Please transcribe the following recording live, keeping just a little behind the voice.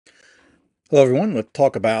Hello, everyone. Let's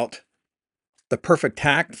talk about the perfect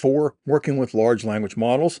hack for working with large language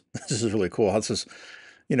models. This is really cool. How this is,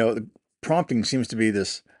 the prompting seems to be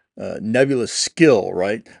this nebulous skill,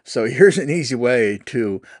 right? So here's an easy way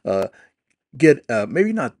to get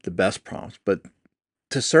maybe not the best prompts, but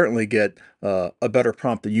to certainly get a better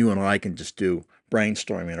prompt than you and I can just do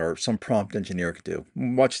brainstorming or some prompt engineer could do.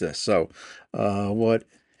 Watch this. So, what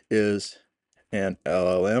is an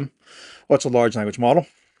LLM? What's a large language model?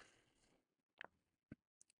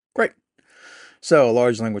 Great. So a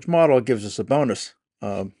large language model gives us a bonus.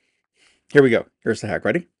 Um, Here we go. Here's the hack.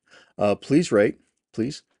 Ready? Please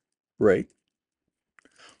rate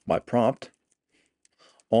my prompt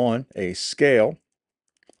on a scale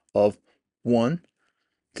of 1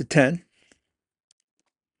 to 10.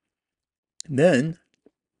 Then,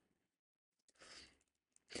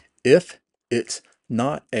 if it's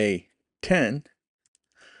not a 10,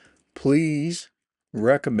 please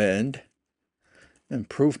recommend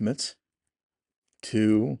improvements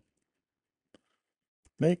to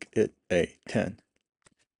make it a 10.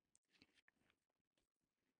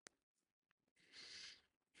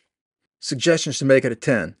 Suggestions to make it a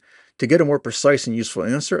 10. To get a more precise and useful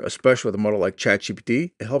answer, especially with a model like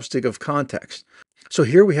ChatGPT, it helps to give context. So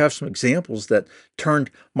here we have some examples that turned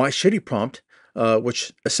my shitty prompt,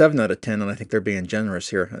 which a 7 out of 10, and I think they're being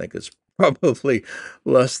generous here. I think it's probably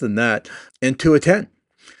less than that, into a 10.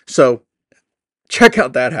 So check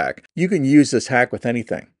out that hack. You can use this hack with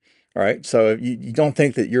anything. All right. So if you don't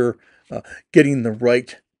think that you're getting the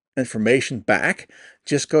right information back,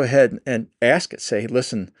 just go ahead and ask it. Say,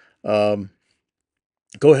 listen, um,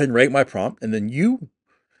 go ahead and rate my prompt, and then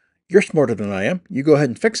you're smarter than I am. You go ahead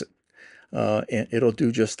and fix it, and it'll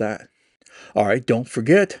do just that. All right, don't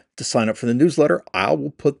forget to sign up for the newsletter. I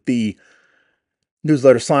will put the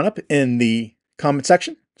newsletter sign up in the comment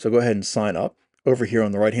section. So go ahead and sign up. Over here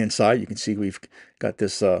on the right-hand side, you can see we've got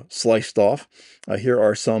this sliced off. Here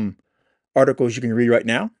are some articles you can read right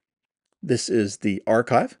now. This is the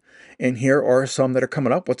archive. And here are some that are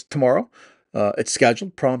coming up. What's tomorrow? It's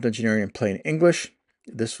scheduled, Prompt Engineering in Plain English.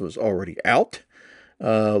 This was already out.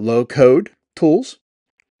 Low code tools.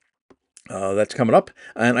 That's coming up.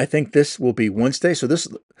 And I think this will be Wednesday. So this,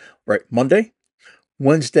 right, Monday,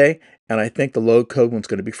 Wednesday, and I think the low code one's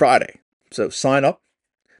going to be Friday. So sign up.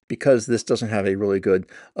 Because this doesn't have a really good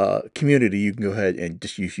community, you can go ahead and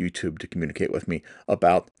just use YouTube to communicate with me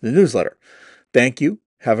about the newsletter. Thank you.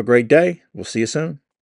 Have a great day. We'll see you soon.